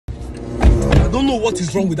don't know what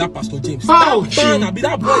is wrong with that Pastor James. That boy is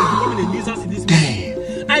becoming a nuisance in this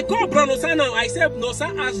meeting. I called Bro Nosa now. I said,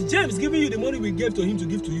 Nosa, as James giving you the money we gave to him to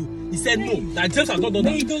give to you. He said no, that James has not done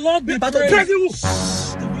that. May the Lord be praised.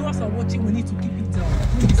 The viewers are watching, we need to keep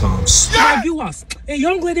it calm. My viewers, a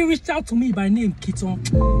young lady reached out to me by name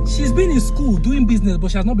Kiton. She's been in school doing business,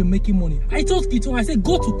 but she has not been making money. I told Kiton, I said,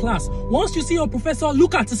 go to class. Once you see your professor,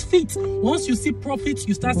 look at his feet. Once you see profits,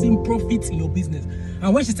 you start seeing profits in your business.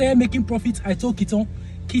 And when she started making profits, I told Kiton,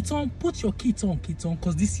 put your kit on,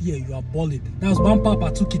 because this year you are balling. That was one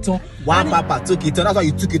papa took it on. One papa took it on. That's why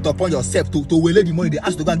you took it upon yourself to waylay the money. They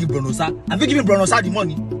asked to go and give Bronosa. Have you given Bronosa the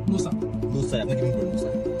money? No, sir. No, sir. I'm not giving Bronosa.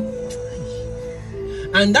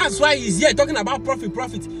 And that's why he's here talking about profit.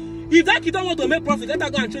 If that kid don't want to make profit, let her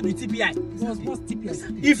go and trade with TPI. What's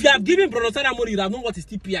TPI? If you have given Bronosa that money, you have known what is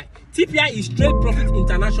TPI. TPI is Trade Profit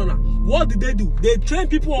International. What do? They train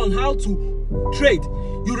people on how to trade.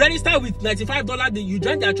 You register with $95, you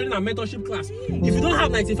join their training and mentorship class. If you don't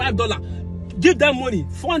have $95, give them money,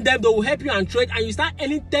 fund them, they will help you and trade, and you start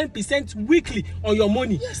earning 10% weekly on your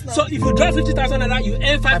money. Yes, so if you drop 50,000 naira, you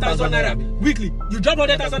earn 5,000 naira weekly. You drop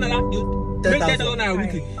 100,000 naira, you make 10,000 naira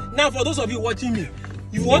weekly. Now, for those of you watching me,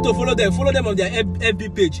 if you want to follow them on their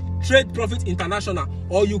FB page, Trade Profit International,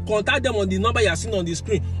 or you contact them on the number you are seeing on the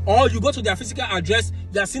screen, or you go to their physical address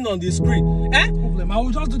you are seeing on the screen. Problem. I will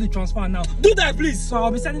just do the transfer now. Do that, please. So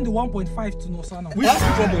I'll be sending the 1.5 to Nosa now. Which is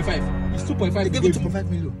 1.5? It's 2.5. They gave you 2.5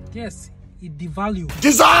 million. Yes, it devalued.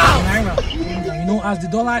 Naira. You know, as the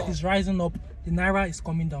dollar is rising up, the naira is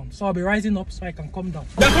coming down. So I'll be rising up so I can come down.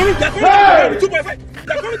 They're coming down to 2.5.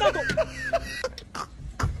 They're coming down to...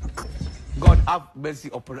 God have mercy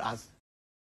upon us.